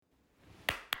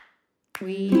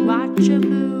We watch a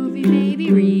movie, maybe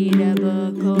read a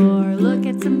book, or look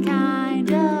at some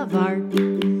kind of art.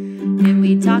 Then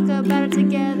we talk about it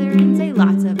together and say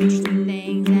lots of interesting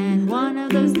things, and one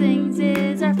of those things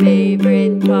is our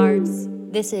favorite parts.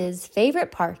 This is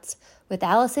Favorite Parts with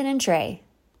Alison and Tre.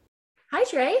 Hi,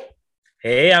 Tre.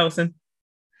 Hey, Alison.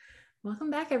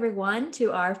 Welcome back, everyone,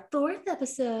 to our fourth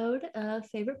episode of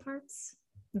Favorite Parts,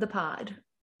 the pod.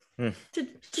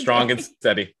 Strong and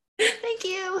steady. Thank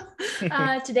you.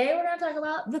 Today we're going to talk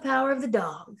about The Power of the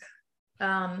Dog,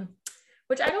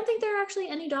 which I don't think there are actually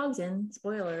any dogs in.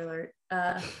 Spoiler alert.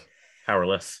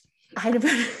 Powerless. I'm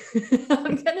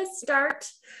going to start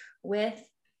with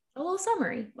a little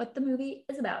summary, what the movie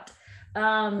is about.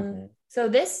 So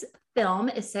this film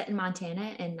is set in Montana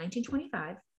in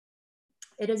 1925.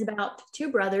 It is about two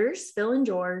brothers, Phil and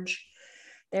George.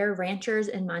 They're ranchers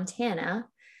in Montana.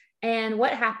 And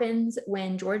what happens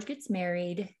when George gets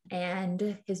married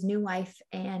and his new wife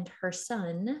and her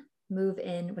son move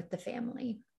in with the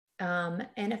family. And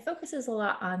it focuses a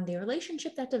lot on the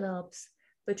relationship that develops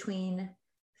between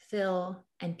Phil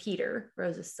and Peter,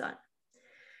 Rose's son.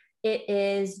 It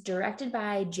is directed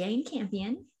by Jane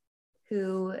Campion,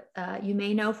 who you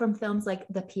may know from films like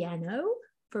The Piano,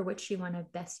 for which she won a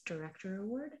Best Director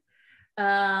award.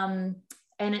 And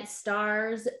it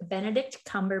stars Benedict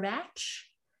Cumberbatch,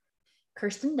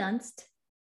 Kirsten Dunst,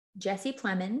 Jesse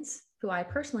Plemons, who I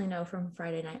personally know from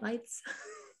Friday Night Lights.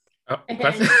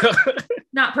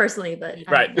 Not personally, but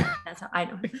right. That's how I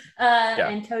know him.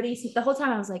 And Cody. The whole time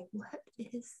I was like,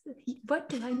 what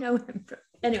do I know him from?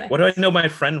 Anyway. What do I know my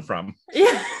friend from?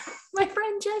 Yeah, my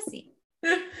friend Jesse.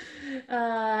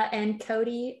 And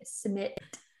Cody Smith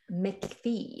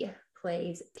McPhee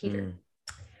plays Peter.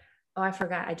 Oh, I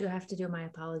forgot. I do have to do my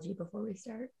apology before we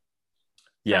start.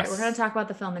 Yes. All right, we're going to talk about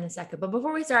the film in a second. But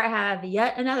before we start, I have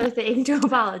yet another thing to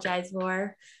apologize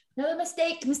for. Another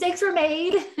mistake. Mistakes were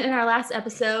made in our last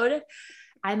episode.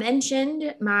 I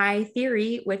mentioned my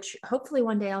theory, which hopefully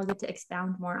one day I'll get to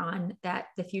expound more on, that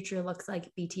the future looks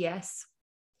like BTS.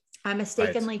 I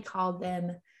mistakenly called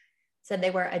them, said they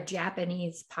were a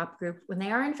Japanese pop group when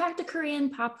they are in fact a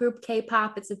Korean pop group,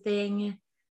 K-pop. It's a thing.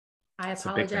 I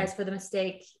apologize for the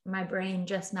mistake. My brain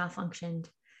just malfunctioned.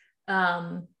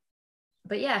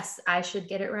 But yes, I should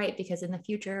get it right because in the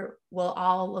future, we'll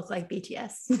all look like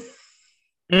BTS.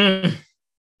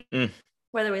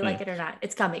 Whether we like it or not,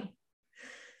 it's coming.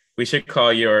 We should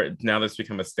call now that's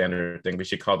become a standard thing, we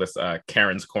should call this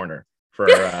Karen's Corner for...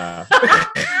 I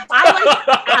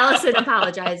like Alison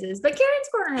apologizes, but Karen's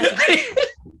Corner has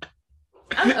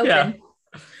I'm open. Yeah.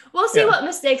 We'll see what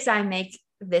mistakes I make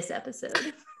this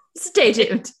episode. Stay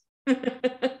tuned.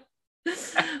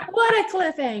 What a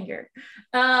cliffhanger.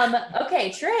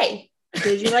 Okay, Tre,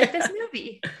 did you like this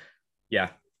movie? Yeah.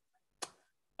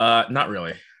 Not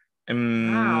really.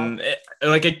 Wow.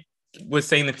 I was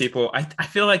saying to people, I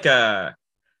feel like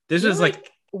this was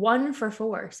like 1 for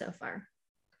 4 so far.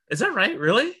 Is that right?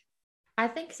 Really? I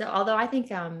think so. Although I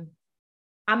think I'm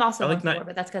also 1 for 4,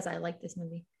 but that's because I like this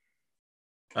movie.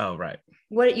 Oh, right.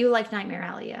 What you like Nightmare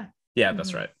Alley, yeah. Yeah,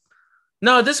 that's right.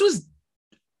 No, this was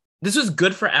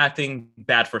good for acting,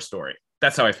 bad for story.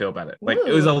 That's how I feel about it. Like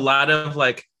It was a lot of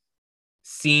like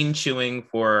scene chewing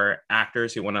for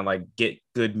actors who want to like get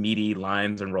good meaty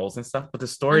lines and roles and stuff, but the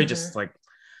story just like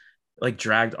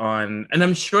dragged on. And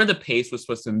I'm sure the pace was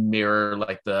supposed to mirror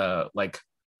like the like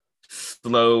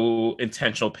slow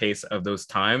intentional pace of those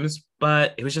times,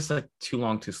 but it was just like too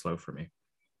long, too slow for me.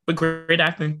 But great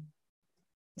acting.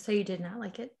 So you did not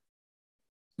like it?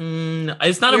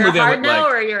 It's not you're a movie a hard I would no,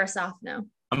 like. or you're a soft no?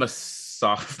 I'm a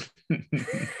soft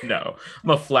no. I'm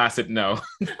a flaccid no.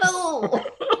 Oh.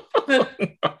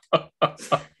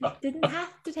 Didn't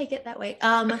have to take it that way.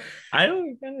 I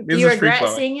don't. Do you regret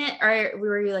seeing it, or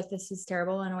were you like, "This is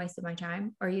terrible and a waste of my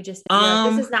time," or you just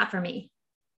like, "This is not for me"?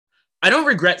 I don't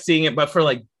regret seeing it, but for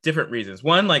like different reasons.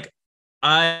 One, like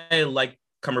I like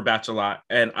Cumberbatch a lot,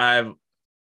 and I've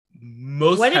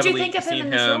most. What did you think of him in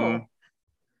this role?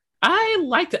 I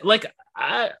liked it. Like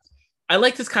I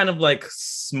like this kind of like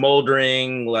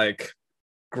smoldering, like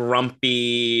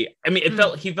grumpy. I mean,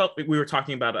 he felt. We were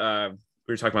talking about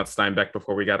Steinbeck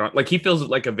before we got on. Like he feels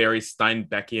like a very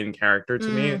Steinbeckian character to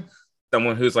me.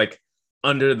 Someone who's like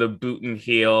under the boot and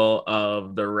heel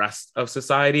of the rest of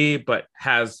society, but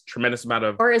has tremendous amount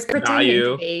of or is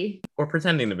pretending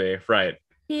to be, right?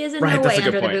 He is in no way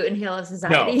under the boot and heel of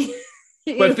society.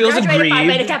 No. But feels aggrieved. Phi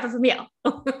Beta Kappa from Yale.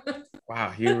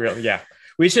 Wow, you really, yeah.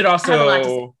 We should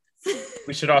also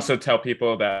tell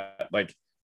people that like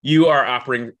you are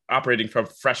operating from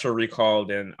fresher recall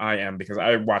than I am, because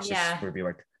I watched this movie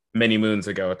like many moons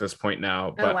ago at this point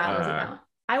now. But was it now?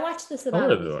 I watched this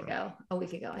about a week ago. A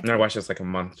week ago. I watched this like a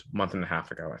month and a half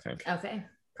ago, I think. Okay.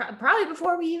 Probably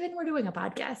before we even were doing a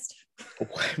podcast.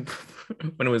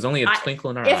 When it was only a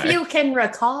twinkle in our eye. If you can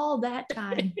recall that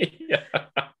time. Yeah.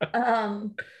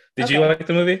 Did okay. you like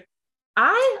the movie?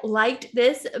 I liked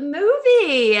this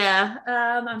movie.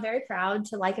 I'm very proud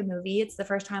to like a movie. It's the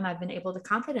first time I've been able to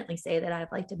confidently say that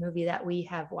I've liked a movie that we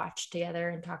have watched together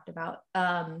and talked about.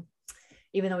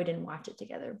 Even though we didn't watch it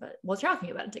together, but we're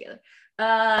talking about it together.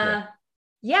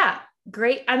 Yeah,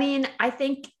 great. I mean, I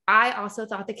think I also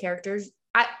thought the characters,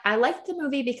 I liked the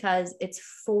movie because it's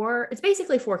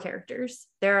basically 4 characters.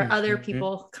 There are other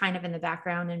people kind of in the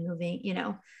background and moving,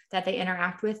 that they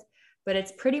interact with, but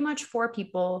it's pretty much 4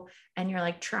 people and you're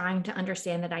like trying to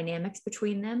understand the dynamics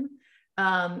between them.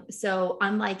 So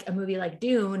unlike a movie like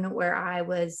Dune, where I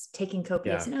was taking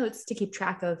copious notes to keep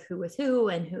track of who was who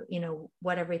and who,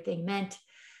 what everything meant,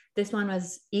 this one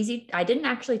was easy. I didn't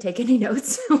actually take any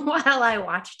notes while I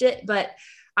watched it, but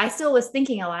I still was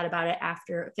thinking a lot about it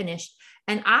after it finished.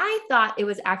 And I thought it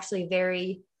was actually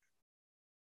very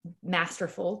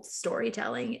masterful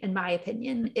storytelling, in my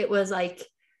opinion. It was like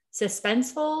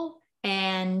suspenseful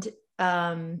and,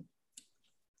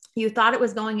 you thought it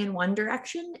was going in one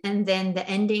direction, and then the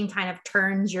ending kind of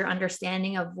turns your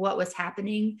understanding of what was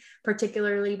happening,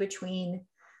 particularly between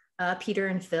Peter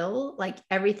and Phil. Like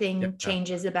everything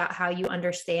changes about how you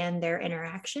understand their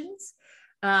interactions.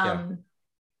 And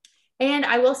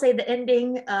I will say the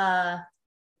ending, I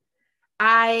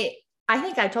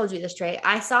think I told you this, Tre.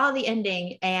 I saw the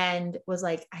ending and was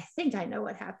like, I think I know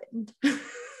what happened.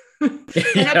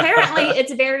 And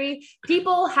apparently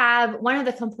people have, one of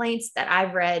the complaints that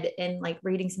I've read in like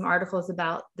reading some articles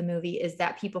about the movie is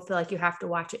that people feel like you have to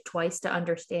watch it twice to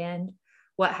understand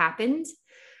what happened.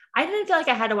 I didn't feel like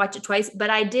I had to watch it twice,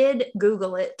 but I did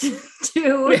Google it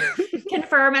to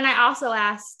confirm. And I also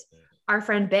asked our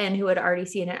friend Ben, who had already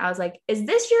seen it. I was like, is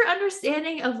this your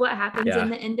understanding of what happens in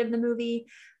the end of the movie?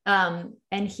 And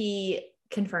he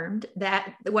confirmed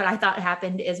that what I thought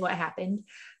happened is what happened,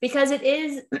 because it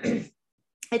is,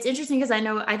 it's interesting because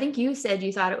I think you said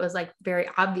you thought it was like very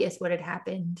obvious what had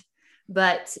happened,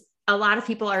 but a lot of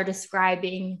people are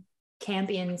describing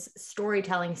Campion's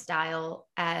storytelling style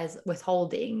as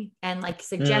withholding and like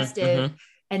suggestive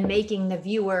and making the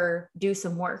viewer do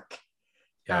some work.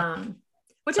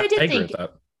 Which I did think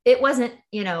it wasn't,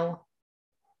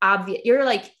 obvious. You're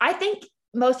like, I think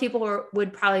most people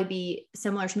would probably be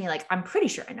similar to me. Like, I'm pretty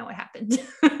sure I know what happened,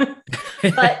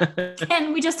 but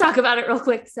can we just talk about it real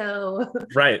quick? So,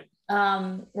 right.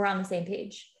 We're on the same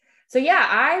page. So yeah,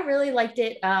 I really liked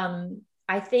it.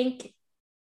 I think,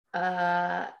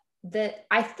 the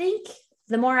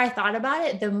more I thought about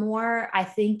it, the more I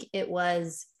think it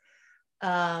was,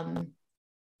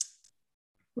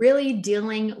 really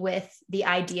dealing with the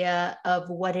idea of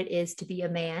what it is to be a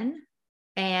man,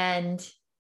 and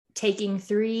taking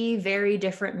 3 very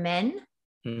different men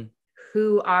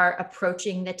who are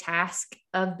approaching the task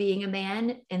of being a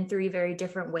man in 3 very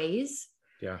different ways.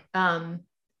 Yeah.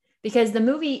 Because the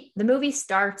movie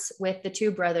starts with the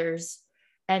 2 brothers,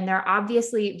 and they're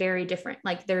obviously very different.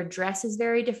 Like their dress is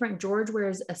very different. George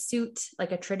wears a suit,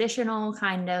 like a traditional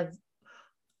kind of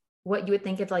what you would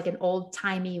think of like an old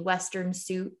timey Western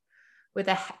suit with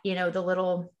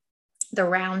the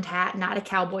round hat, not a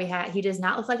cowboy hat. He does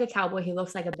not look like a cowboy. He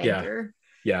looks like a banker.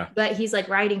 Yeah. But he's like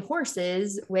riding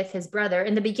horses with his brother.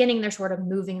 In the beginning, they're sort of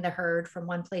moving the herd from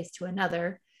one place to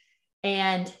another.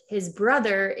 And his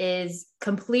brother is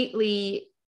completely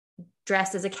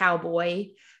dressed as a cowboy,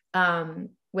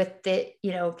 with the,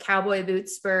 cowboy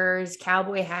boots, spurs,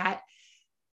 cowboy hat,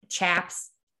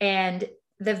 chaps. And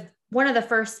one of the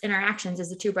first interactions is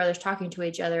the 2 brothers talking to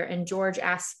each other. And George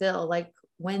asks Phil, like,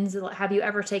 have you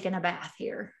ever taken a bath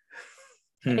here?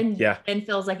 And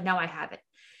Phil's like, no, I haven't.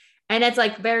 And it's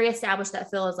like very established that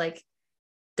Phil is like,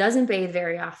 doesn't bathe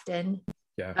very often.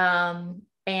 Yeah.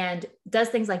 And does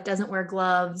things like doesn't wear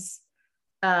gloves.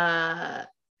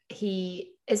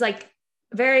 He is like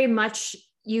very much,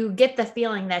 you get the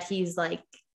feeling that he's like,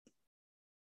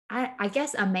 I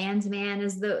guess a man's man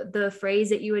is the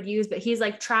phrase that you would use, but he's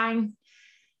like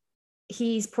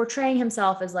he's portraying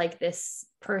himself as like this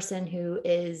person who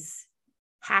is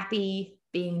happy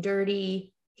being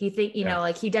dirty. He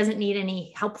like he doesn't need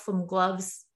any help from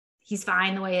gloves. He's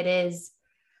fine the way it is.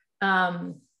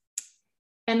 And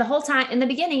the whole time in the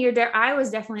beginning, you're there. I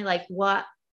was definitely like, why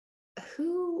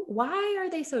are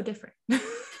they so different?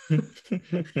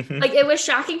 Like it was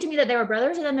shocking to me that they were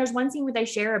brothers. And then there's one scene where they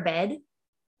share a bed.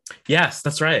 Yes,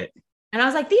 that's right. And I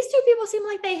was like, these 2 people seem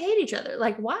like they hate each other.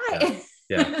 Like, why?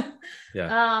 Yeah.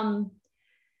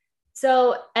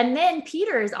 So, and then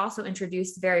Peter is also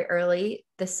introduced very early,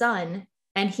 the son,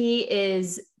 and he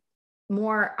is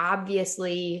more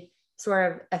obviously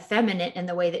sort of effeminate in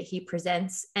the way that he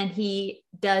presents, and he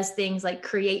does things like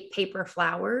create paper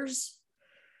flowers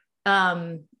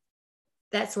that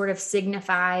sort of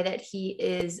signify that he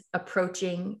is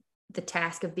approaching the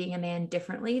task of being a man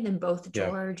differently than both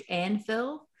George and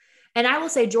Phil. And I will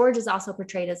say George is also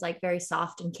portrayed as like very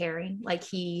soft and caring. Like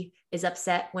he is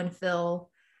upset when Phil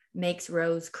makes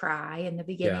Rose cry in the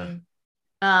beginning.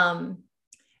 And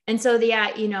so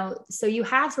so you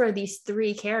have sort of these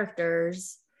three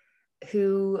characters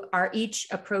who are each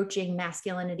approaching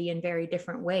masculinity in very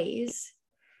different ways.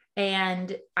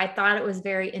 And I thought it was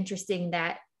very interesting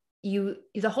that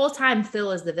the whole time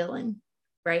Phil is the villain,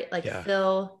 right? Like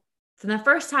Phil, from the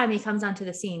first time he comes onto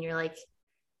the scene, you're like,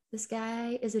 this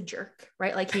guy is a jerk,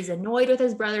 right? Like he's annoyed with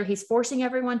his brother. He's forcing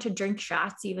everyone to drink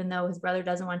shots, even though his brother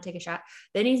doesn't want to take a shot.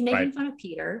 Then he's making fun of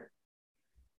Peter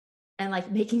and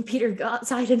like making Peter go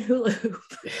outside and hula hoop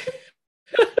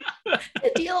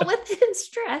to deal with his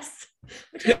stress,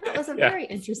 which I thought was a very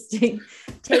interesting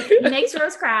take. He makes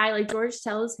Rose cry. Like George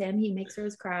tells him he makes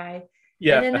Rose cry.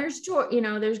 Yeah. And then there's George,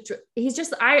 he's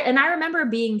just, I remember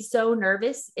being so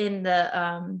nervous in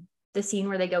the scene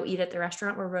where they go eat at the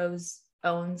restaurant where Rose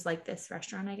owns like this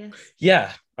restaurant, I guess.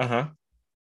 Yeah.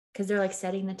 Because they're like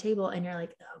setting the table and you're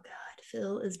like, oh God,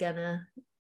 Phil is gonna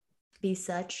be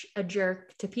such a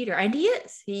jerk to Peter. And he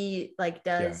is. He like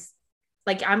does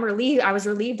like I was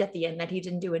relieved at the end that he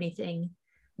didn't do anything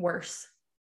worse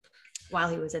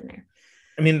while he was in there.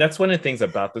 I mean, that's one of the things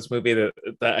about this movie that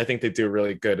I think they do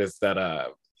really good is that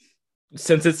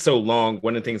since it's so long,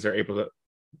 one of the things they're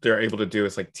able to do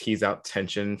is like tease out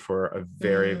tension for a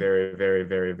very, very, very,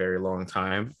 very, very long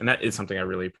time. And that is something I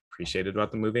really appreciated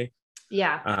about the movie.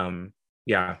 Yeah. And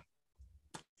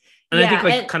I think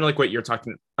like kind of like what you're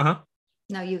talking.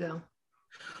 No, you go.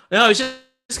 No, I was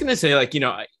just gonna say, like,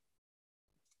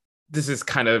 this is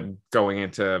kind of going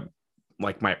into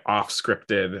like my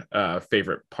off-scripted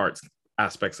favorite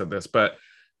aspects of this, but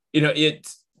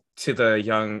it's to the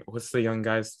young, what's the young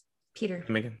guy's Peter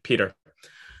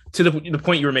to the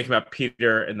point you were making about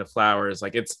Peter and the flowers,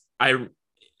 like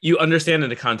you understand in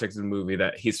the context of the movie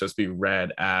that he's supposed to be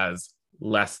read as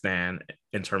less than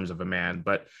in terms of a man,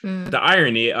 but the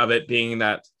irony of it being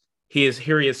that he is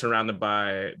surrounded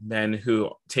by men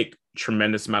who take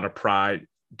tremendous amount of pride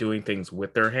doing things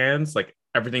with their hands. Like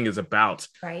everything is about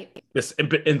this, and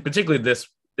particularly this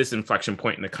inflection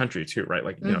point in the country too, right?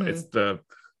 Like it's the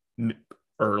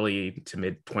early to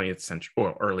mid 20th century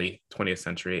or early 20th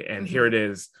century, and here it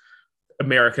is,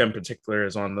 America in particular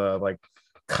is on the like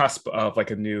cusp of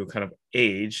like a new kind of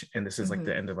age, and this is like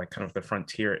the end of like kind of the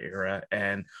frontier era,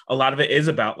 and a lot of it is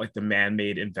about like the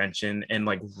man-made invention and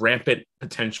like rampant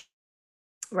potential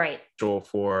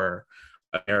for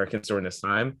Americans during this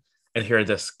time. And here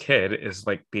this kid is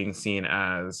like being seen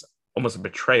as almost a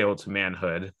betrayal to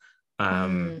manhood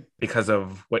because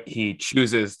of what he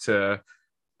chooses to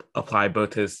apply,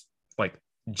 both his like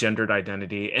gendered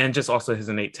identity and just also his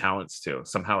innate talents too.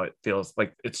 Somehow it feels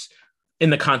like it's in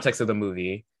the context of the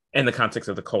movie, in the context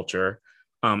of the culture,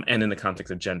 and in the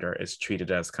context of gender, is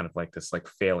treated as kind of like this like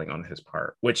failing on his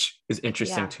part, which is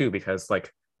interesting too, because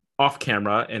like off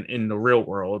camera and in the real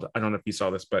world, I don't know if you saw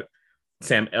this, but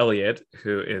Sam Elliott,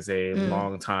 who is a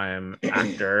longtime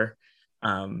actor,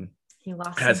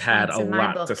 has had a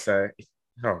lot to say.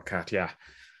 Oh God, yeah.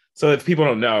 So if people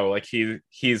don't know, like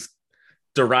he's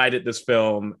derided this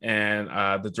film and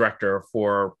the director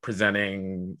for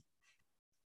presenting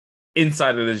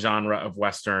inside of the genre of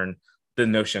Western the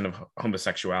notion of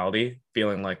homosexuality,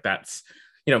 feeling like that's,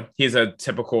 he's a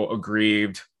typical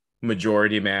aggrieved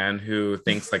majority man who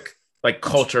thinks like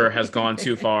culture has gone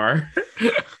too far.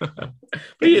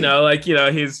 But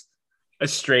he's a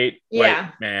straight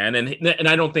white man, and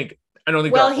I don't think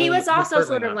well, he was also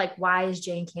sort of like, why is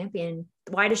Jane Campion,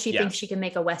 why does she think she can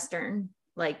make a Western?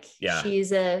 Like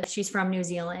she's from New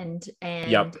Zealand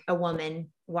and a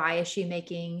woman, why is she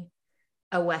making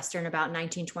a Western about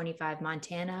 1925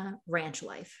 Montana ranch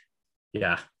life?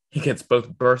 Yeah, he gets both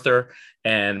birther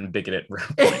and bigoted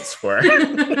points for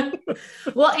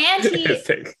well, and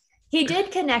he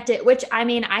did connect it, which I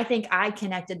mean, I think I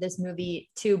connected this movie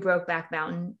to Brokeback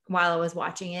Mountain while I was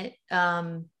watching it,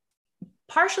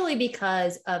 partially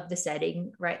because of the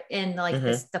setting, right? And like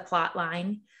the plot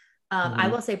line. I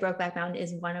will say Brokeback Mountain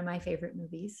is one of my favorite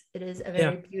movies. It is a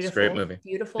very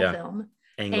beautiful film.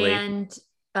 Angly.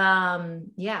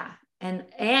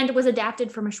 And was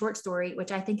adapted from a short story,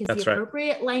 which I think is the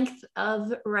appropriate length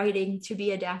of writing to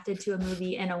be adapted to a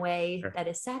movie in a way that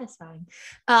is satisfying.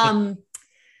 But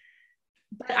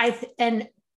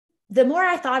the more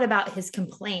I thought about his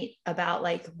complaint about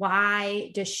like,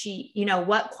 why does she,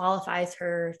 what qualifies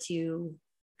her to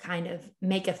kind of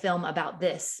make a film about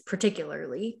this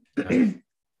particularly,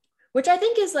 which I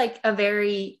think is like a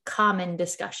very common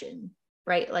discussion,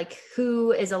 right? Like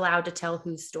who is allowed to tell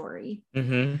whose story.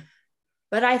 Mm-hmm.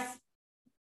 But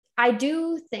I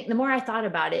do think the more I thought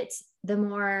about it, the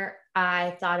more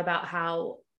I thought about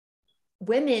how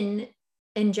women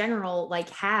in general, like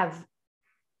have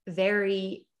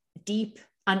very deep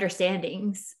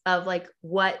understandings of like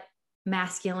what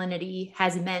masculinity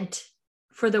has meant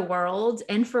for the world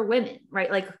and for women,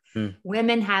 right? Like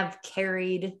women have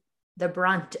carried the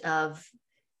brunt of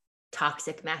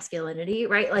toxic masculinity,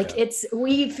 right? Like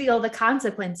we feel the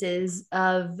consequences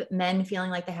of men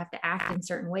feeling like they have to act in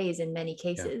certain ways in many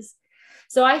cases.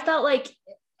 So I felt like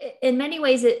in many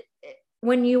ways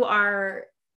when you are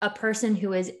a person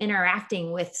who is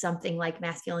interacting with something like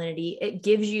masculinity, it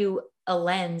gives you a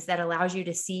lens that allows you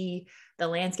to see the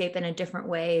landscape in a different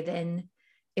way than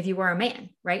if you were a man,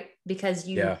 right? Because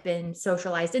you've been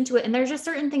socialized into it, and there's just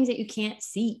certain things that you can't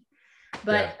see.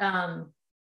 But I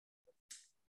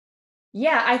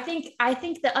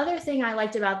think the other thing I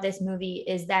liked about this movie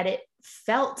is that it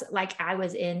felt like I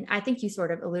was in, I think you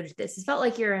sort of alluded to this, it felt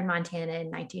like you're in Montana in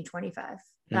 1925.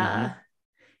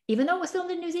 Even though it was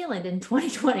filmed in New Zealand in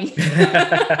 2020.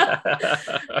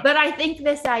 But I think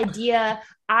this idea,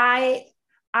 I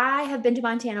have been to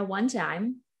Montana one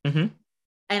time. Mm-hmm.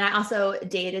 And I also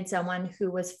dated someone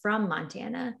who was from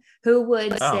Montana, who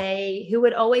would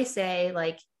always say,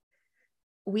 like,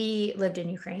 we lived in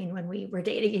Ukraine when we were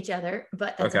dating each other,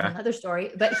 but that's another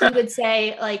story. But he would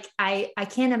say, like, I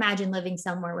can't imagine living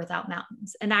somewhere without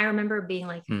mountains. And I remember being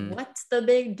like, what's the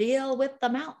big deal with the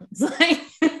mountains? Like,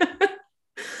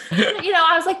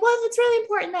 I was like, well, it's really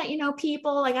important that,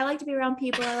 people, like, I like to be around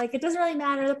people. I like, it doesn't really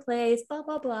matter the place, blah,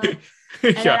 blah, blah.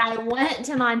 And then I went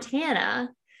to Montana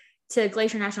to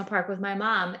Glacier National Park with my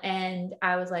mom. And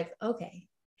I was like, okay,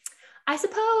 I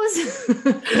suppose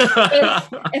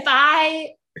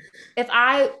if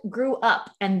I grew up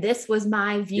and this was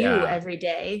my view every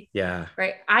day,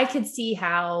 right, I could see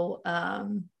how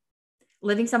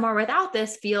living somewhere without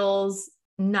this feels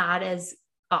not as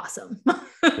awesome.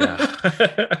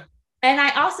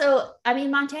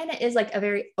 And Montana is like a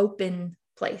very open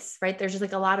place, right? There's just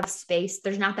like a lot of space.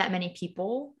 There's not that many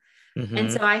people. Mm-hmm.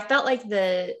 And so I felt like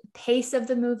the pace of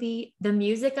the movie, the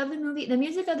music of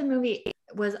the movie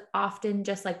was often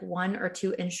just like one or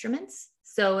two instruments.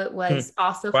 So it was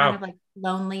also kind of like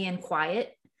lonely and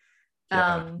quiet.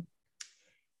 And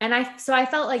I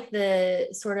felt like the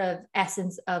sort of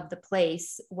essence of the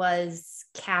place was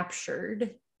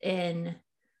captured in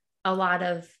a lot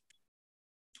of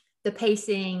the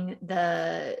pacing,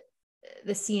 the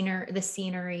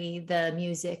scenery, the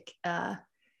music.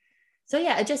 So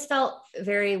it just felt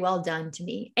very well done to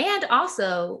me. And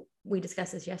also, we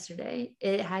discussed this yesterday,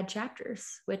 it had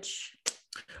chapters, which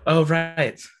I love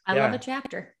a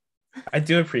chapter. I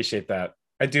do appreciate that.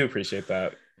 It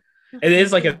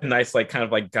is like a nice, like, kind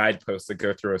of like guidepost to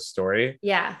go through a story.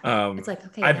 It's like,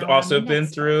 okay, I've also been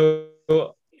through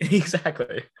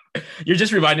exactly. You're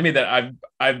just reminding me that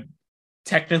I've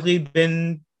technically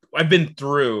been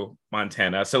through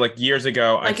Montana. So like years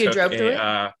ago, like you drove through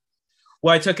it.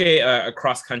 I took a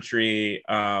cross country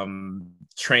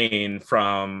train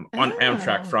on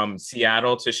Amtrak from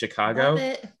Seattle to Chicago,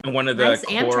 and one of the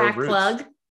core Amtrak routes. Plug.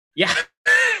 Yeah.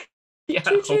 Choo-choo.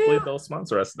 Hopefully they'll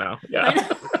sponsor us now.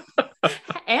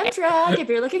 Amtrak, if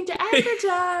you're looking to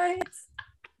advertise,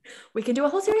 we can do a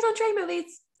whole series on train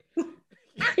movies.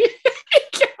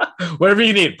 Whatever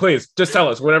you need, please just tell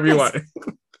us whatever you want.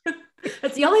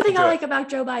 That's the only thing I like about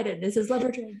Joe Biden is his love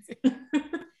for trains.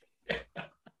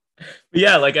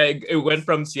 Like it went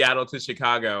from Seattle to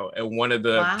Chicago, and one of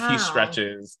the key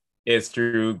stretches is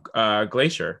through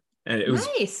Glacier, and it was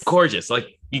gorgeous.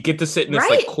 Like you get to sit in this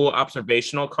like cool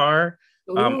observational car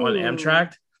on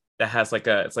Amtrak that has like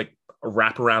it's like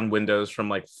wraparound windows from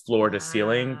like floor to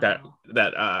ceiling that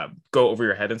go over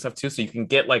your head and stuff too, so you can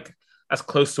get like as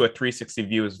close to a 360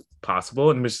 view as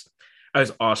possible. And I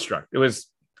was awestruck. It was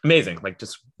amazing, like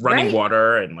just running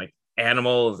water and like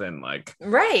animals and like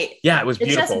it was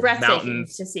beautiful. It's just breathtaking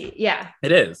mountains to see.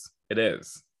 It is it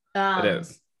is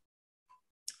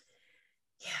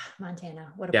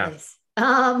Montana, what a place.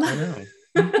 I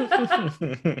know.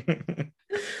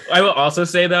 I will also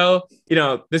say though,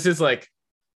 this is like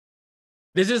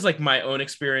my own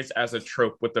experience as a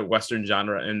trope with the Western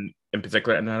genre in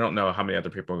particular, and I don't know how many other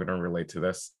people are going to relate to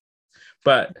this,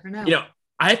 but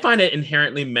I find it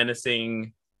inherently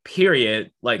menacing,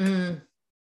 period, like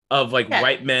of like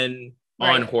white men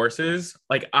on horses.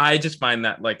 Like I just find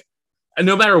that like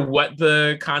no matter what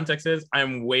the context is,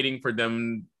 I'm waiting for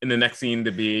them in the next scene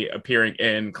to be appearing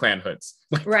in clan hoods.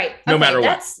 Like, right. No matter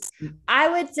what. I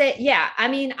would say, yeah. I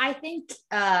mean, I think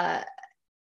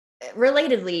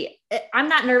relatedly, I'm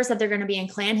not nervous that they're going to be in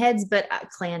clan hoods, but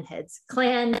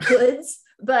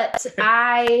but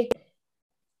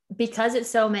because it's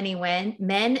so many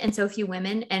men and so few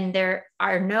women, and there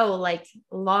are no like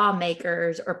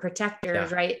lawmakers or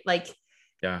protectors, right? Like,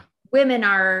 women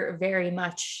are very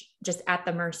much just at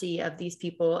the mercy of these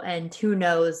people, and who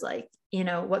knows, like, you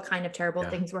know, what kind of terrible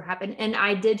things were happening. And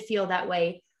I did feel that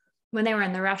way when they were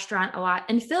in the restaurant a lot.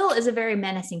 And Phil is a very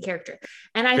menacing character,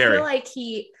 and I feel like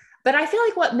but I feel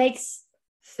like what makes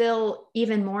Phil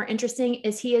even more interesting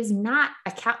is he is not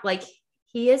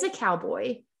he is a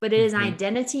cowboy, but it is an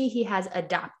identity he has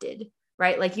adopted,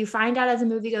 right? Like, you find out as the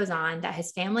movie goes on that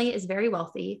his family is very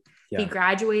wealthy. He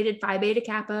graduated Phi Beta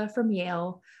Kappa from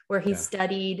Yale, where he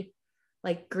studied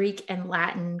like Greek and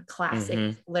Latin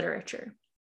classic literature.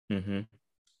 And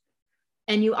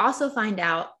you also find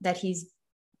out that he's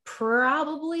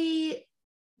probably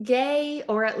gay,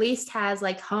 or at least has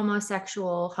like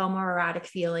homoerotic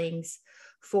feelings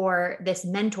for this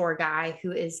mentor guy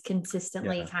who is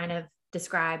consistently kind of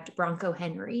described. Bronco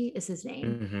Henry is his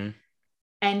name.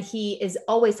 And he is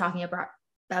always talking about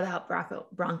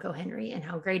Bronco Henry and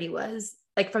how great he was.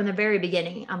 Like, from the very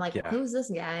beginning, I'm like, who's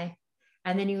this guy?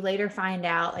 And then you later find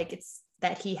out like it's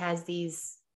that he has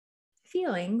these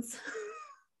feelings.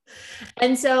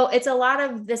 And so it's a lot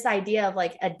of this idea of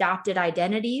like adopted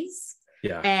identities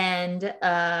and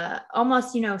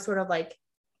almost, you know, sort of like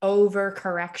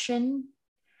overcorrection.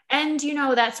 And, you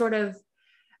know, that sort of,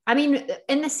 I mean,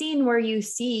 in the scene where you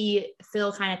see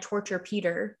Phil kind of torture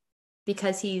Peter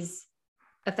because he's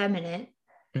effeminate,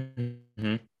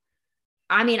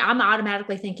 I mean, I'm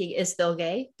automatically thinking, is Phil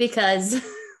gay? Because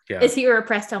is he a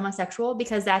repressed homosexual?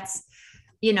 Because that's,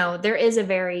 you know, there is a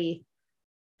very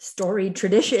storied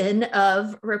tradition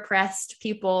of repressed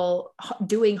people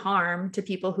doing harm to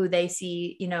people who they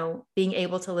see, you know, being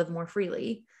able to live more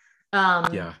freely.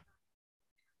 So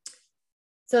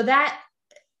that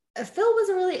Phil was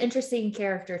a really interesting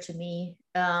character to me.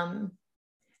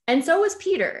 And so was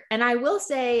Peter. And I will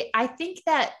say, I think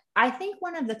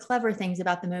one of the clever things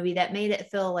about the movie that made it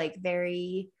feel like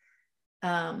very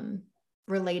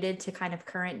related to kind of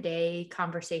current day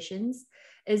conversations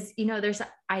is, you know, there's an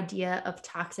idea of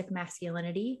toxic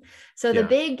masculinity. So the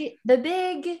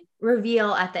big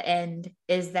reveal at the end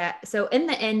is that, so in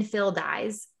the end, Phil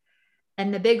dies.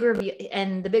 And the big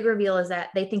reveal is that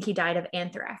they think he died of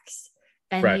anthrax.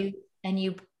 And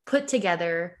you put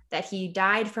together that he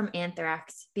died from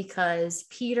anthrax because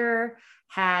Peter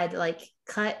had like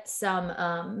cut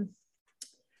some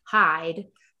hide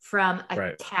from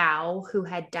a cow who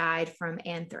had died from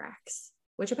anthrax,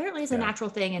 which apparently is a natural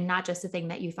thing and not just a thing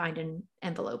that you find in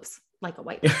envelopes, like a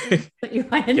white paper that you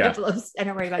find in envelopes and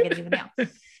don't worry about getting in the mail.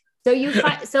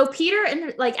 So Peter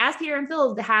and like, as Peter and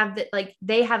Phil have that, like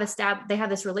they have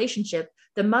this relationship.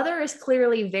 The mother is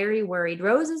clearly very worried.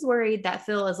 Rose is worried that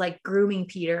Phil is like grooming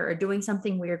Peter or doing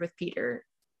something weird with Peter.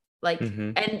 Like,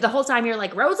 and the whole time you're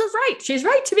like, Rose is right. She's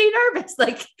right to be nervous.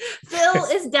 Like, Phil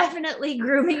is definitely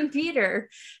grooming Peter.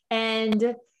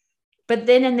 But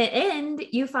then in the end,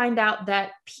 you find out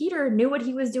that Peter knew what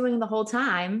he was doing the whole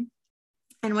time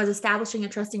and was establishing a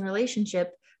trusting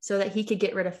relationship so that he could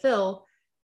get rid of Phil,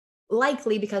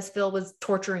 likely because Phil was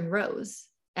torturing Rose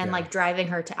and like driving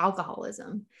her to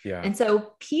alcoholism. And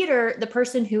so Peter, the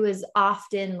person who is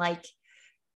often like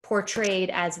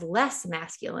portrayed as less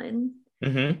masculine,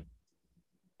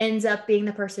 ends up being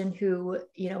the person who,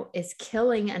 you know, is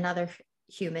killing another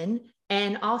human,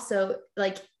 and also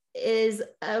like is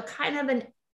a kind of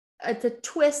it's a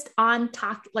twist on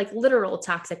literal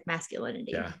toxic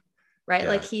masculinity. Right.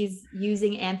 Like he's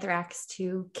using anthrax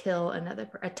to kill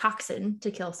a toxin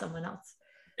to kill someone else.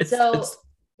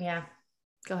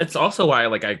 Go ahead. It's also why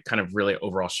like I kind of really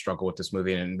overall struggle with this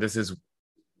movie. And this is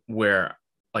where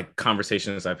like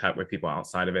conversations I've had with people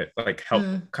outside of it like help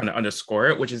kind of underscore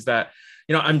it, which is that,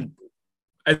 you know, I'm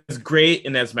as great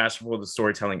and as masterful the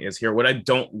storytelling is here. What I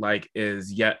don't like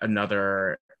is yet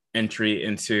another entry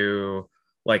into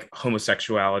like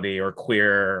homosexuality or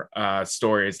queer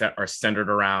stories that are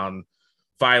centered around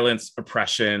violence,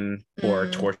 oppression, or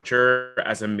torture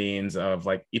as a means of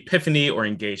like epiphany or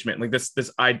engagement. Like this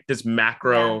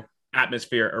macro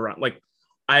atmosphere around, like,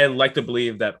 I like to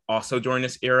believe that also during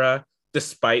this era,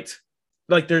 despite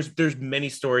like there's many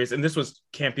stories, and this was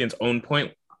Campion's own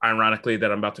point, ironically,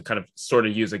 that I'm about to kind of sort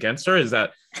of use against her, is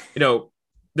that, you know,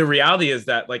 the reality is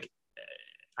that like,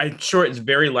 I'm sure it's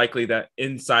very likely that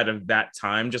inside of that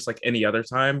time, just like any other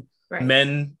time,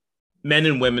 men men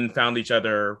and women found each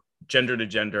other gender to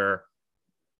gender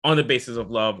on the basis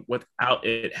of love without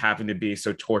it having to be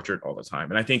so tortured all the time.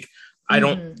 And I think I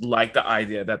don't like the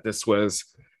idea that this was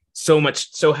so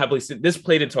heavily, this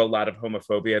played into a lot of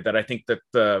homophobia that I think that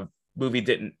the movie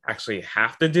didn't actually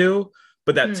have to do,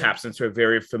 but that taps into a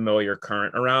very familiar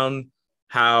current around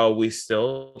how we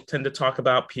still tend to talk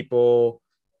about people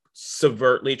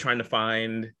subvertly trying to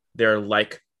find their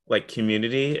like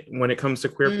community when it comes to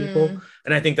queer people.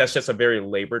 And I think that's just a very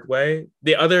labored way.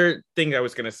 The other thing I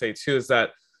was going to say too is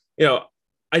that, you know,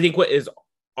 I think what is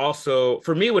also,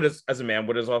 for me, what is, as a man,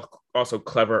 what is also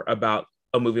clever about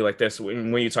a movie like this,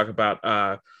 when you talk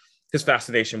about his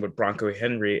fascination with Bronco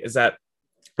Henry, is that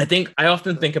I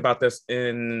often think about this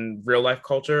in real life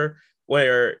culture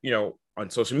where, you know, on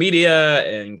social media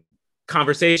and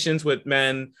conversations with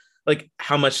men, like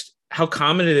how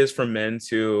common it is for men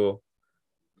to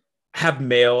have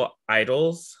male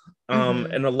idols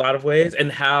in a lot of ways,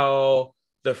 and how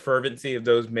the fervency of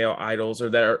those male idols or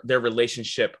their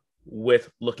relationship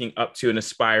with looking up to and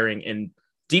aspiring and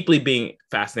deeply being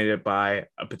fascinated by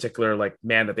a particular like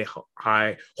man that they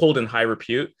hold in high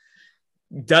repute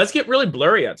does get really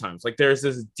blurry at times. Like there's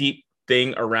this deep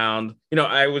thing around, you know,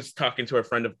 I was talking to a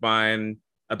friend of mine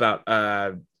about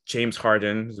James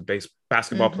Harden, who's a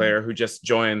basketball player who just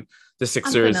joined the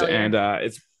Sixers, and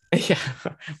it's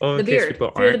well, the beard.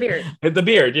 The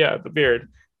beard.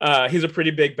 He's a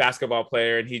pretty big basketball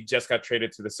player, and he just got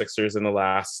traded to the Sixers in the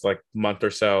last like month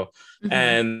or so.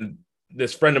 And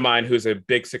this friend of mine who's a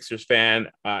big Sixers fan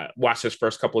watched his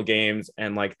first couple of games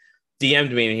and like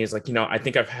DM'd me, and he's like, you know, I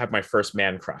think I've had my first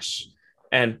man crush.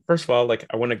 And first of all, like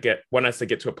I want us to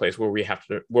get to a place where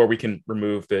we can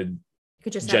remove the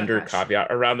gender caveat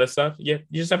around this stuff. Yeah,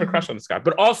 you just have a crush on this guy.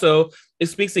 But also it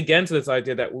speaks again to this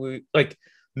idea that we like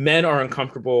men are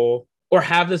uncomfortable or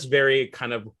have this very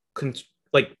kind of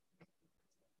like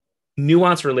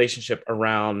nuanced relationship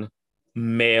around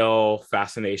male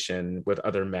fascination with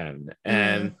other men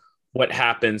and what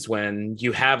happens when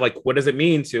you have like, what does it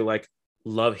mean to like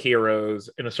love heroes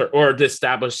in a sort, or to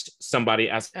establish somebody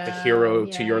as a hero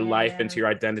to your life and to your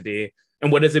identity,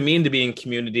 and what does it mean to be in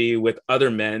community with other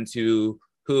men who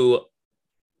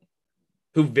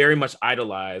very much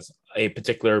idolize a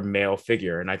particular male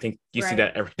figure. And I think you see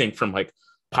that everything from like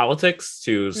politics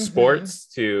to sports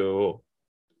to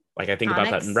like, I think comics.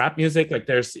 About that in rap music, like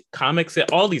there's comics,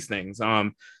 all these things.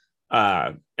 And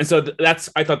so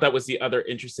I thought that was the other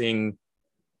interesting,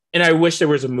 and I wish there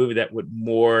was a movie that would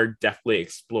more deftly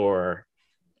explore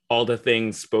all the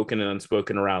things spoken and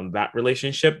unspoken around that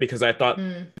relationship, because I thought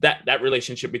that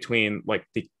relationship between like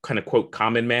the kind of quote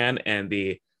common man and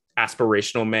the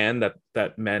aspirational man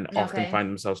that men often find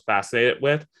themselves fascinated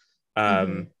with,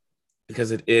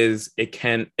 because it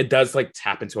does like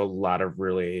tap into a lot of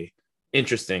really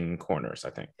interesting corners, I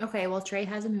think. Okay, well, Tre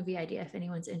has a movie idea if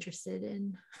anyone's interested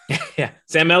in. Yeah,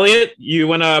 Sam Elliott, you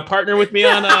want to partner with me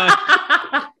on?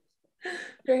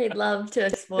 Tre'd love to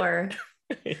explore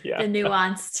the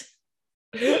nuanced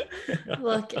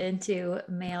look into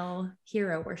male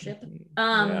hero worship.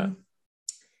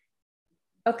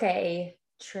 Okay,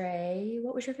 Tre,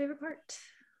 what was your favorite part?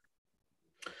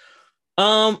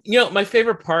 You know, my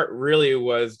favorite part really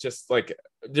was just like,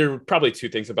 there are probably two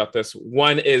things about this.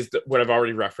 One is what I've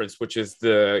already referenced, which is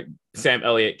the Sam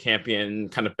Elliott Campion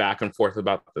kind of back and forth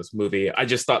about this movie. I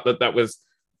just thought that was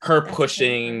her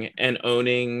pushing and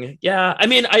owning. Yeah. I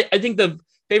mean, I think the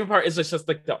favorite part is just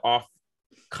like the off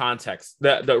context,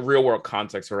 the real world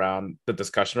context around the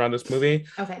discussion around this movie.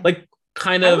 Okay. Like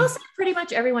kind of. I will say pretty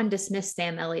much everyone dismissed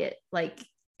Sam Elliott. Like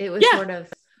it was sort of,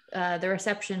 the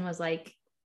reception was like,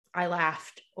 I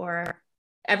laughed, or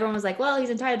everyone was like, well, he's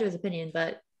entitled to his opinion,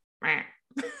 but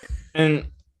and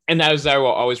as I will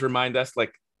always remind us,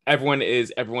 like everyone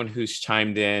who's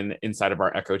chimed in inside of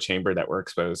our echo chamber that we're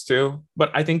exposed to.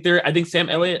 But I think Sam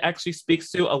Elliott actually speaks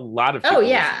to a lot of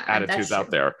people's attitudes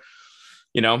out there.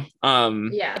 You know?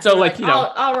 So like, you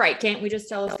know, all right, can't we just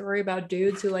tell a story about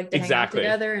dudes who like to hang out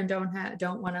together and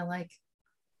don't want to like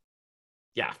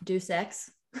do sex?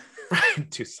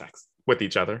 Do sex with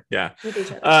each other.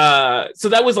 So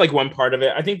that was like one part of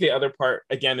it. I think the other part,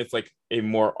 again, it's like a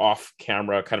more off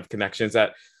camera kind of connection, is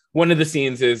that one of the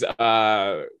scenes is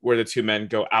where the two men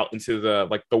go out into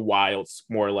the wilds,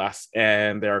 more or less,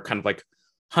 and they're kind of like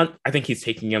hunt. I think he's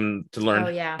taking him to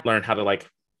learn how to like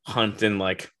hunt and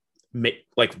like make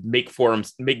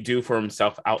do for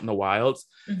himself out in the wilds.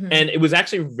 And it was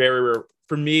actually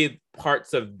for me,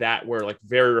 parts of that were like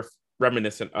very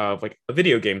reminiscent of like a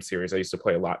video game series I used to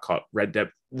play a lot called Red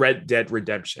Dead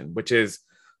Redemption, which is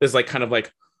this like kind of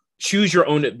like choose your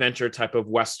own adventure type of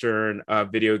Western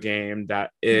video game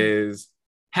that is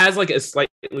has like a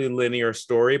slightly linear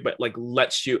story, but like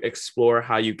lets you explore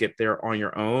how you get there on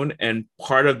your own. And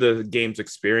part of the game's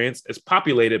experience is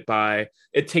populated by,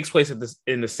 it takes place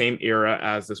in the same era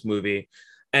as this movie.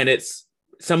 And it's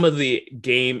some of the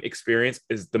game experience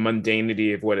is the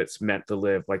mundanity of what it's meant to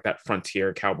live, like that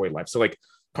frontier cowboy life. So like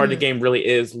part of the game really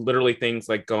is literally things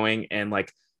like going and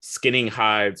like skinning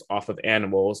hides off of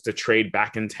animals to trade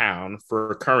back in town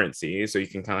for currency so you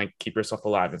can kind of like keep yourself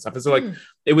alive and stuff. And so like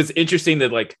it was interesting to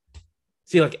like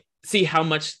see how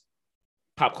much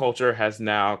pop culture has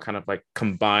now kind of like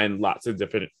combined lots of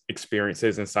different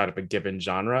experiences inside of a given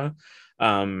genre.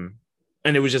 And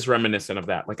it was just reminiscent of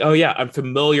that. Like, oh yeah, I'm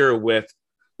familiar with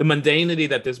the mundanity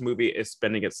that this movie is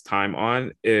spending its time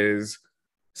on is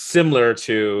similar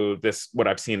to this, what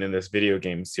I've seen in this video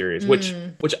game series, which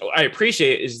I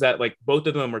appreciate is that like both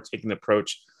of them are taking the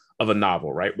approach of a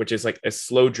novel, right? Which is like a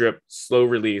slow drip, slow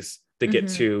release to get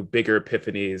to bigger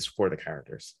epiphanies for the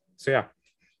characters. So yeah.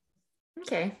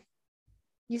 Okay.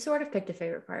 You sort of picked a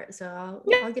favorite part, so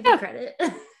I'll give you credit.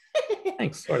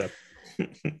 Thanks, sort of.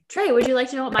 Tre, would you like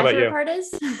to know what my favorite part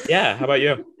is? Yeah, how about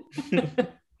you?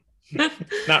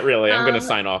 Not really. I'm going to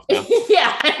sign off now.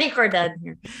 Yeah, I think we're done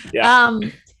here. Yeah.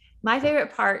 My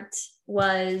favorite part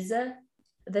was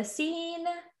the scene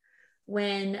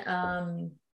when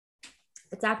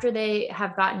it's after they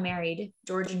have gotten married,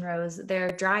 George and Rose.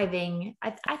 They're driving.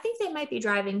 I think they might be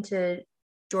driving to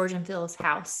George and Phil's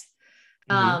house.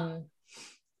 And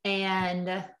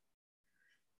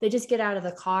they just get out of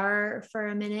the car for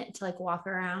a minute to like walk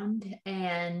around,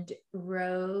 and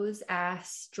Rose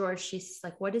asks George, she's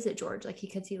like, what is it, George? Like,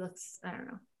 because he looks, I don't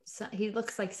know. So he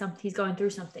looks like he's going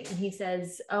through something. And he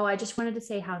says, oh, I just wanted to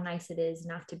say how nice it is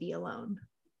not to be alone.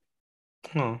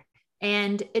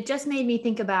 And it just made me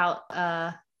think about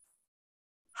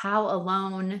how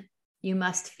alone you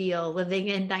must feel living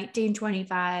in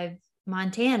 1925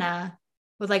 Montana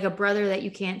with like a brother that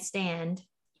you can't stand.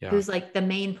 Who's like the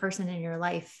main person in your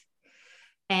life.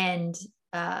 And,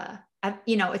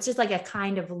 it's just like a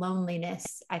kind of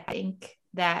loneliness, I think,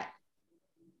 that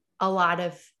a lot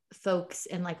of folks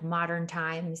in like modern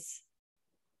times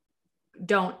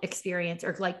don't experience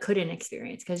or like couldn't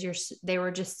experience because they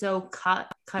were just so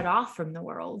cut off from the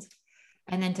world.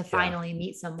 And then to finally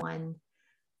meet someone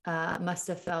must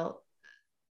have felt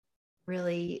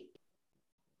really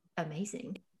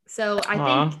amazing. So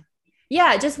I think,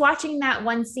 just watching that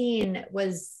one scene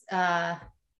was, and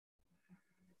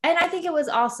I think it was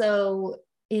also,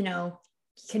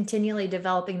 continually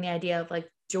developing the idea of like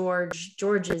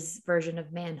George's version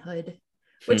of manhood,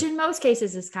 which in most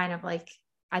cases is kind of like,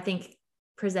 I think,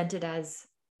 presented as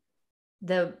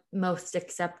the most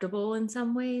acceptable in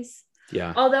some ways.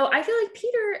 Yeah. Although I feel like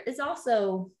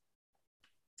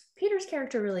Peter's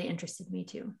character really interested me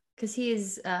too, because he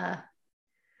is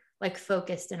like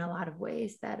focused in a lot of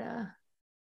ways that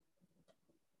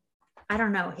I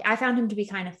don't know. I found him to be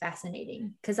kind of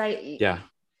fascinating because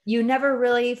you never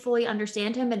really fully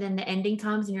understand him. And then the ending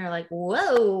comes and you're like,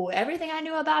 whoa, everything I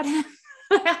knew about him,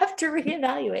 I have to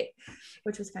reevaluate,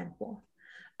 which was kind of cool.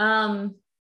 I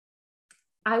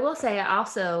will say I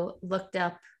also looked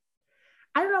up,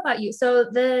 I don't know about you. So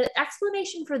the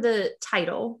explanation for the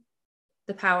title,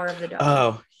 The Power of the Dog.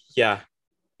 Oh, yeah.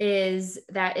 Is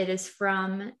that it is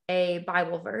from a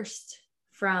Bible verse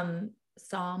from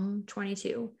Psalm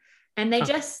 22. And they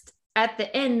just, at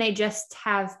the end, they just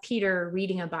have Peter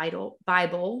reading a Bible,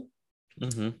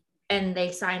 and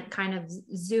they kind of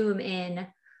zoom in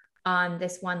on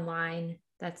this one line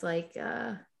that's like,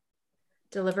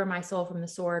 deliver my soul from the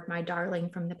sword, my darling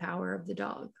from the power of the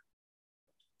dog.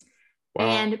 Wow.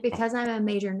 And because I'm a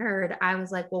major nerd, I was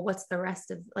like, well, what's the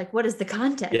rest of, like, what is the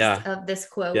context of this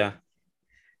quote? Yeah.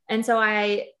 And so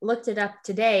I looked it up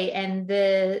today, and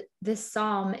this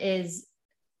psalm is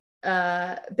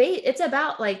it's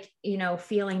about like,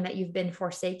 feeling that you've been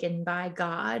forsaken by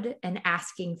God and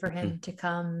asking for him to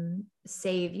come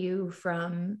save you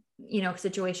from,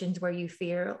 situations where you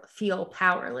feel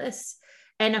powerless.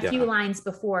 And a few lines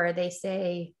before, they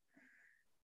say,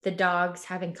 the dogs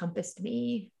have encompassed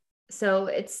me. So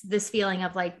it's this feeling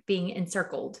of like being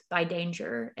encircled by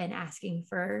danger and asking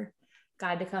for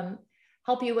God to come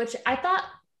help you, which I thought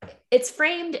it's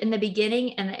framed in the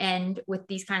beginning and the end with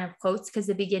these kind of quotes, because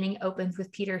the beginning opens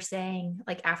with Peter saying,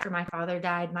 like, after my father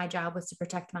died, my job was to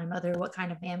protect my mother. What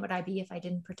kind of man would I be if I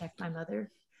didn't protect my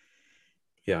mother?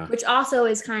 Yeah. Which also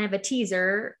is kind of a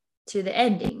teaser to the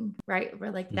ending, right?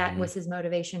 Where like that was his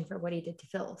motivation for what he did to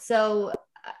Phil. So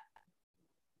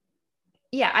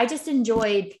I just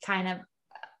enjoyed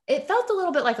it felt a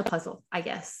little bit like a puzzle, I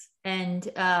guess. And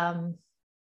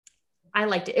I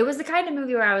liked it. It was the kind of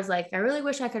movie where I was like, I really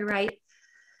wish I could write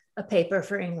a paper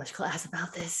for English class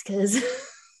about this because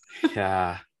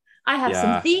yeah, I have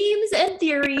some themes and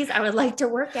theories I would like to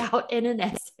work out in an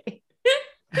essay.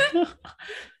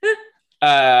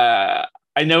 I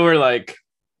know we're like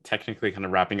technically kind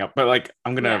of wrapping up, but like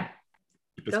I'm gonna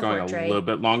keep this going a little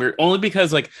bit longer, only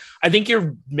because like I think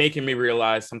you're making me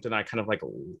realize something I kind of like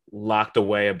locked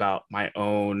away about my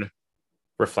own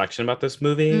reflection about this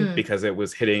movie because it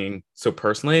was hitting so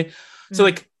personally. So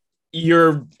like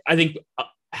I think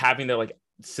having to like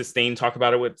sustain talk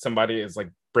about it with somebody is like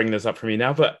bringing this up for me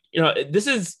now. But you know, this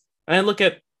is, and I look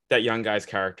at that young guy's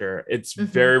character, it's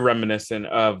very reminiscent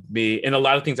of me, and a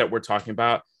lot of things that we're talking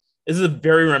about. This is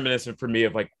very reminiscent for me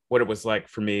of like what it was like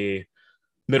for me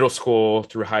middle school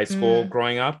through high school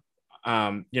growing up.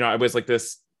 You know, I was like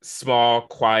this small,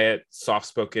 quiet,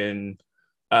 soft-spoken,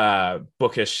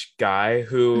 bookish guy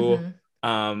who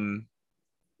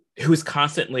was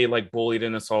constantly like bullied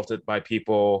and assaulted by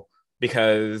people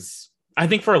because I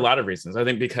think for a lot of reasons. I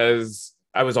think because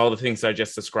I was all the things I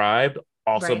just described.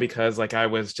 Also because like I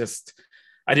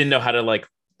didn't know how to like,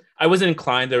 I wasn't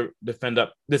inclined to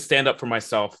stand up for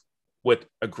myself with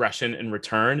aggression in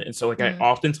return. And so like I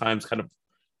oftentimes kind of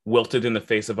wilted in the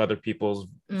face of other people's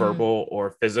verbal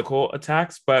or physical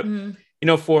attacks. But you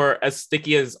know, for as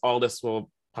sticky as all this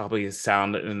will probably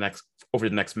sound over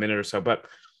the next minute or so, but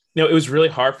you know, it was really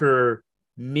hard for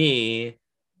me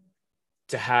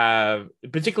to have,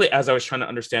 particularly as I was trying to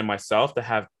understand myself, to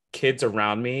have kids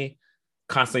around me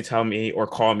constantly tell me or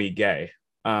call me gay,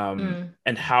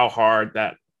 and how hard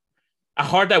that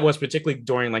was, particularly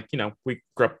during like, you know, we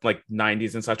grew up like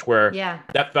 90s and such, where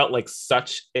that felt like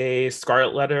such a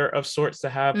scarlet letter of sorts to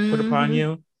have put upon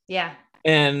you.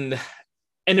 And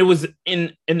it was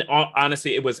in all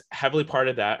honesty, it was heavily part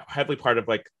of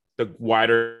like the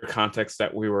wider context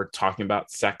that we were talking about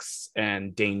sex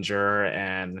and danger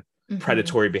and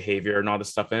predatory behavior and all this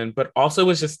stuff in, but also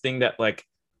was this thing that like,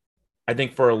 I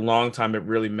think for a long time, it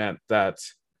really meant that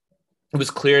it was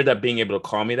clear that being able to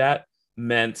call me that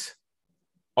meant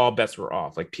all bets were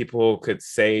off. Like people could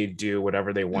say, do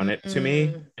whatever they wanted to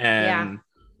me. And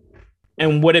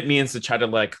what it means to try to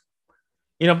like,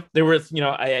 you know, there was, you know,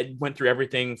 I went through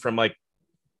everything from like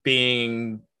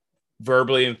being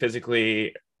verbally and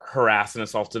physically harassed and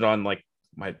assaulted on like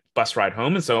my bus ride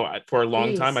home. And so for a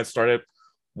long time, I started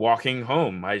walking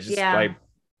home. I just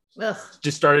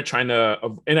just started trying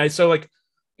to, and I, so like,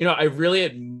 you know, I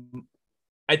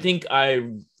think I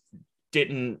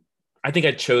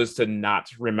chose to not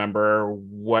remember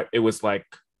what it was like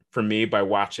for me by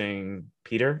watching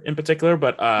Peter in particular,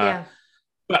 but I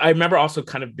remember also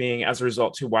kind of being, as a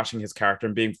result to watching his character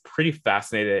and being pretty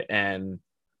fascinated and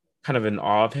kind of in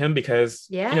awe of him, because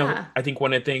you know, I think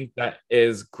one of the things that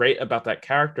is great about that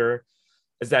character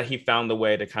is that he found the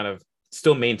way to kind of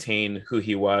still maintain who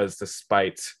he was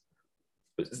despite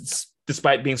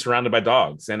being surrounded by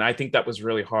dogs. And I think that was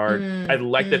really hard. I'd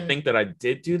like to think that I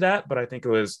did do that, but I think it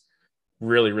was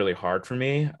really, really hard for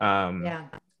me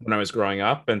when I was growing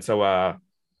up. And so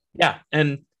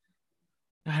and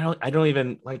I don't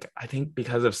even like, I think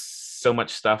because of so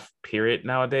much stuff period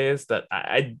nowadays that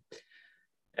I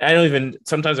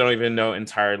sometimes I don't even know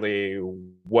entirely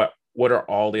what are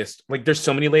all these, like there's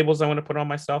so many labels I want to put on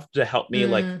myself to help me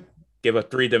like give a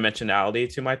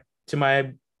three-dimensionality to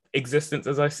my existence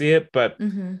as I see it, but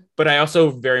I also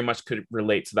very much could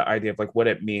relate to the idea of like what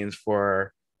it means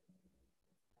for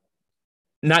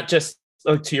not just,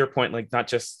 like, to your point, like not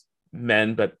just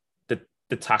men, but the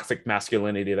toxic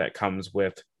masculinity that comes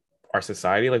with our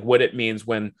society, like what it means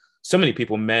when so many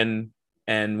people, men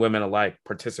and women alike,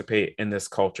 participate in this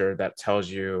culture that tells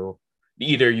you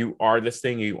either you are this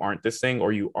thing or you aren't this thing,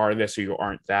 or you are this or you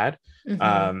aren't that.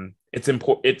 It's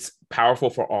important, it's powerful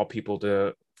for all people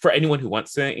for anyone who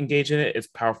wants to engage in it. It's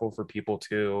powerful for people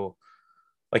to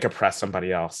like oppress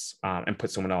somebody else, and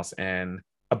put someone else in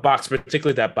a box,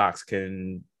 particularly that box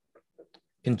can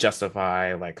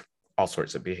justify like all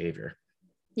sorts of behavior.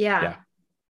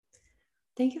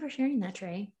 Thank you for sharing that,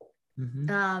 Tre.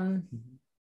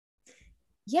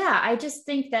 I just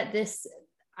think that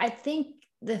I think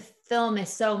the film is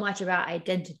so much about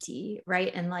identity, right?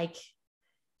 And like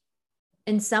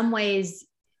in some ways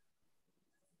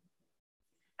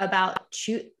about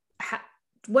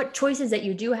what choices that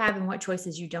you do have and what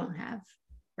choices you don't have,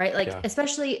 right? Like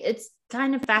especially it's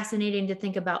kind of fascinating to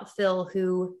think about Phil,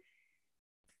 who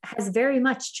has very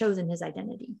much chosen his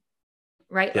identity,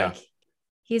 right? Like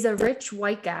he's a rich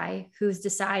white guy who's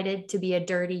decided to be a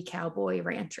dirty cowboy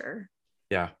rancher.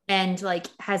 And like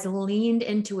has leaned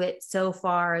into it so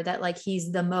far that like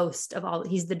he's the most of all,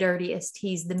 he's the dirtiest,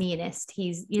 he's the meanest,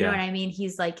 he's, you know what I mean?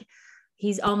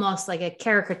 He's almost like a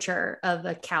caricature of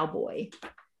a cowboy.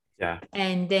 Yeah.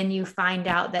 And then you find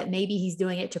out that maybe he's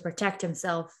doing it to protect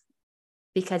himself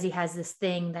because he has this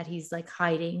thing that he's like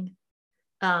hiding.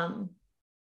 And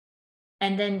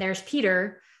then there's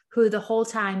Peter, who the whole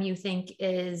time you think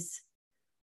is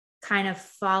kind of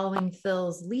following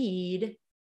Phil's lead.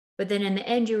 But then in the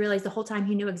end, you realize the whole time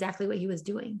he knew exactly what he was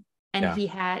doing. And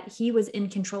he was in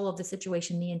control of the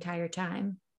situation the entire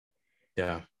time.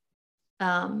 Yeah.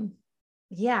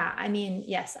 Yeah, I mean,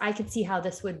 yes, I could see how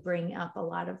this would bring up a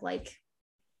lot of like,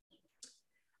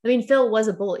 I mean, Phil was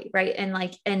a bully, right? And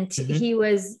like, he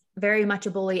was very much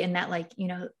a bully in that, like, you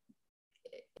know,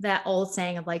 that old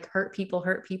saying of like, hurt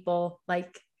people.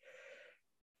 Like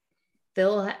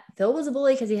Phil was a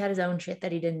bully because he had his own shit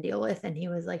that he didn't deal with, and he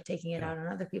was like taking it out on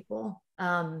other people.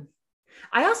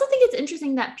 I also think it's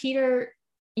interesting that Peter,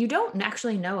 you don't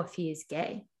actually know if he's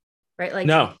gay, right? Like,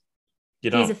 no, you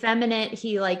don't. He's effeminate.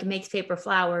 He like makes paper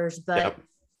flowers, but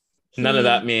none of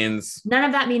that means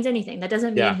anything. That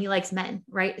doesn't mean he likes men,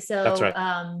 right? So, that's right.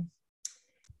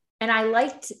 And I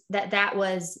liked that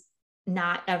was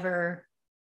not ever.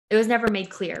 It was never made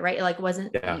clear, right? It like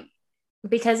wasn't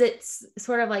because it's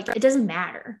sort of like it doesn't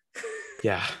matter.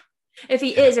 Yeah. If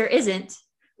he is or isn't,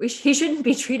 he shouldn't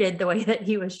be treated the way that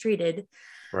he was treated.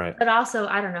 Right. But also,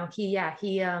 I don't know.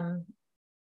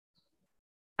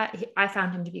 I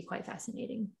found him to be quite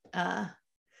fascinating. All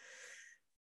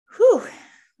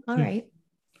right.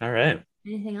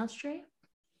 Anything else, Tre?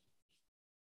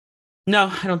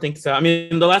 No, I don't think so. I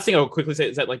mean, the last thing I will quickly say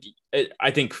is that, like,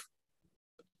 I think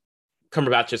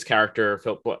Cumberbatch's character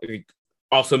Philip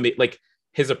also made, like,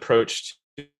 his approach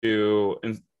to,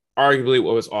 and arguably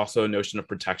what was also a notion of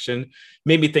protection,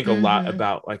 made me think a lot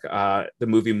about like the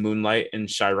movie Moonlight and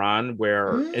Chiron,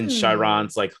 where in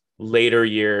Chiron's like later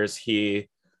years, he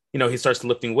starts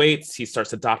lifting weights, he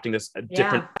starts adopting this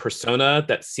different persona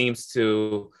that seems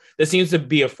to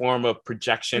be a form of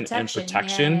projection and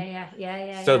protection.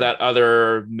 So that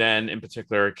other men in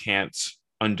particular can't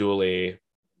unduly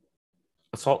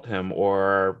assault him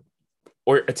or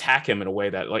attack him in a way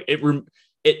that, like, it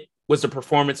was a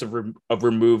performance of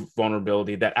removed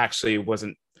vulnerability that actually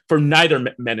wasn't, for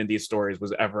neither men in these stories,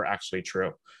 was ever actually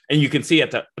true. And you can see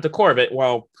at the core of it,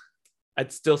 while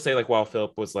I'd still say, like, while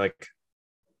Philip was like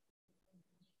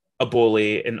a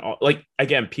bully and all, like,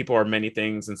 again, people are many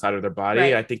things inside of their body.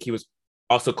 Right. I think he was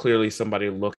also clearly somebody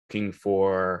looking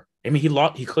for, I mean,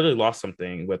 he clearly lost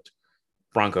something with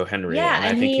Bronco Henry. Yeah, and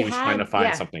I think he was trying to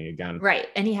find something again. Right.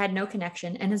 And he had no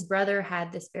connection. And his brother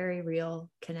had this very real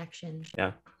connection.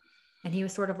 Yeah. And he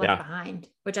was sort of left behind,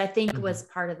 which I think was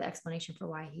part of the explanation for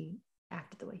why he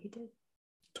acted the way he did.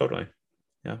 Totally.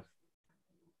 Yeah.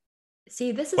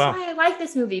 See, this is why I like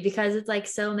this movie, because it's like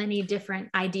so many different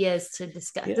ideas to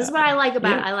discuss. Yeah. This is what I like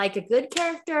about it. I like a good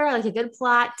character, I like a good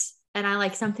plot, and I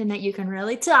like something that you can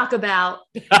really talk about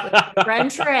with your friend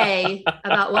Tre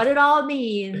about what it all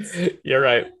means. You're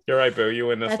right, Boo. You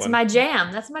win this That's one. my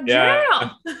jam. That's my jam.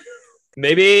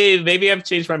 Maybe I've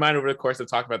changed my mind over the course of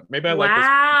talking about. Maybe I like this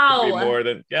movie more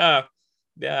than yeah.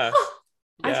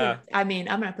 I mean,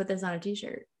 I'm gonna put this on a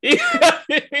t-shirt.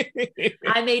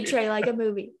 I made Tre like a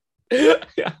movie. The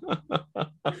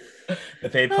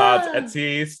Paid Pods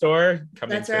Etsy store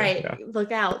coming. That's right. Yeah.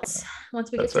 Look out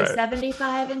once we get to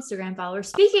 75 Instagram followers.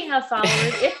 Speaking of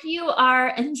followers, if you are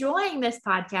enjoying this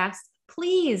podcast,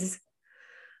 please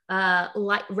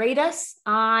rate us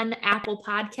on Apple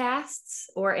Podcasts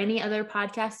or any other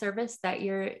podcast service that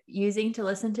you're using to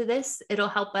listen to this. It'll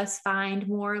help us find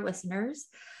more listeners.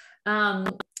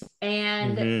 And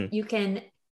you can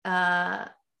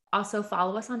also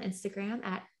follow us on Instagram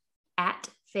at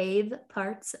Fave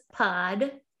Parts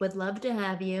Pod. Would love to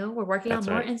have you. We're working on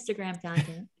more Instagram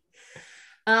content.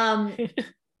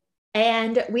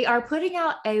 And we are putting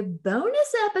out a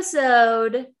bonus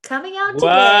episode coming out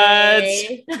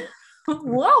today.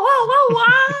 Whoa.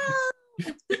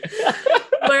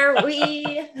 Where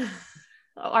we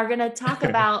are going to talk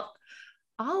about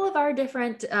all of our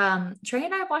different, Tre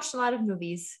and I watched a lot of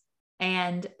movies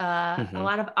and a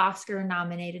lot of Oscar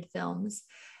nominated films,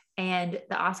 and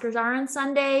the Oscars are on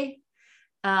Sunday.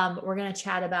 We're going to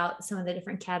chat about some of the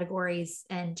different categories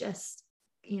and just,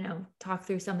 talk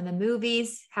through some of the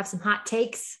movies, have some hot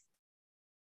takes.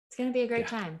 It's going to be a great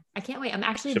time. I can't wait. I'm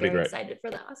actually very excited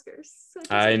for the Oscars. So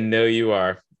I know you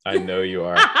are. I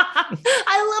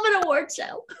love an award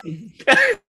show.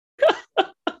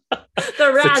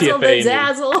 The razzle, the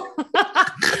dazzle.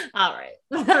 All right.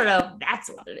 I don't know if that's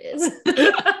what it is.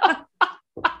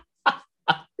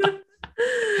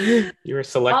 You were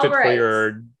selected for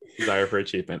your desire for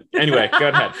achievement. Anyway, go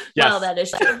ahead. Yes. Well, that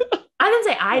is true. I didn't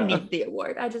say I need the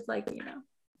award. I just like,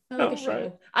 I like a show.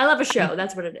 Right. I love a show.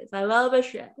 That's what it is. I love a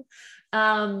show.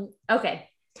 Okay.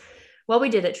 Well, we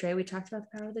did it, Trey. We talked about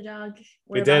The Power of the Dog.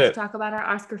 We're about to talk about our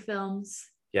Oscar films.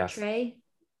 Yes. Trey,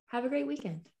 have a great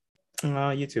weekend.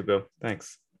 You too, Boo.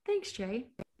 Thanks. Thanks, Trey.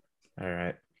 All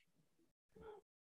right.